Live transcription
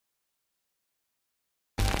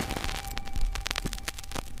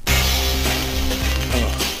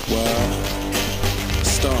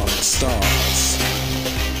Stars.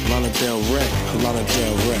 Lana Del Rey, Lana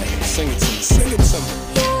Del Rey. Sing it to me, sing it to me.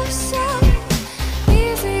 You're so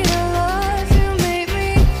easy to love. You make me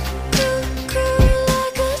cuckoo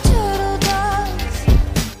like a turtle does.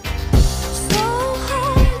 So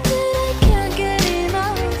hard that I can't get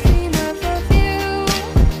enough of you.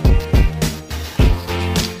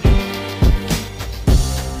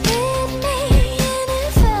 Hit me and it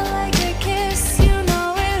felt like a kiss. You know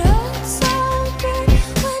it hurt so good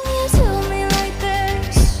when you do me like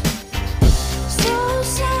this. So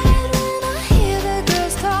sad when I hear the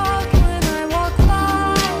girls talk when I walk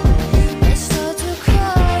by. I start to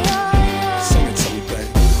cry, Sing it to me, baby.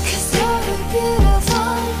 'cause you're a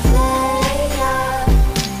beautiful player.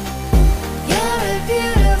 You're a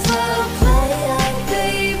beautiful player,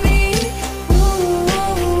 baby. Ooh,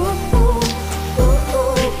 ooh, ooh,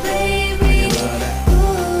 ooh, baby. Love that.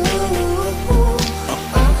 Ooh,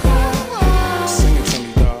 Sing it to me,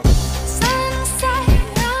 dog. Sunset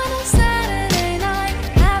on a Saturday night,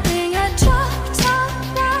 having a rock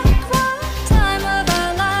time of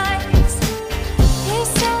our lives. He's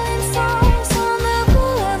selling songs on the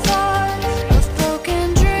boulevard of broken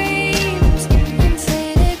dreams and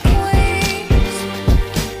faded queens.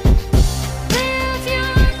 Live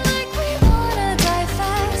young like we wanna die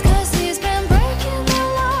fast, 'cause he's been breaking the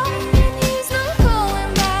law and he's not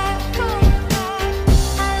going back.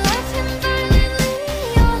 I love him violently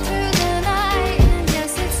all through the night, and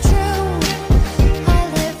yes, it's true, I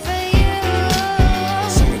live for you.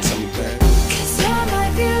 Sing it to me, baby. 'Cause you're my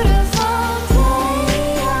beautiful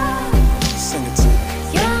player. Sing it to me.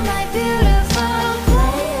 You're my beautiful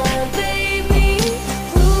player, baby.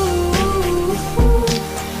 Ooh, ooh, ooh,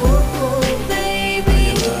 baby.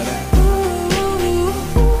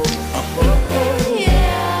 Love that.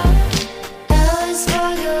 Yeah. That was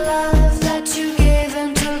for the love that you gave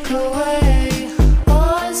and took away.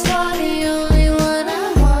 Was for the only one I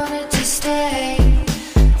wanted to stay.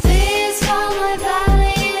 This for my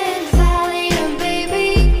valiant baby.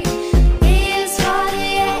 Here's for the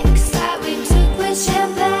ex that we took with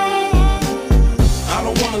champagne. I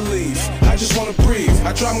don't wanna leave, I just wanna breathe.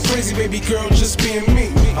 I drive me crazy, baby girl, just being me.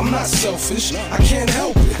 I'm not selfish, I can't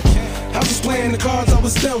help it. I was playing the cards I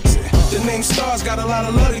was dealt it. The name Stars got a lot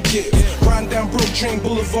of love to get. Riding down Brook Dream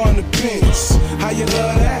Boulevard in the Benz. How you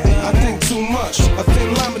love that? I think too much. A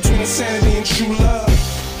thin line between insanity and true love.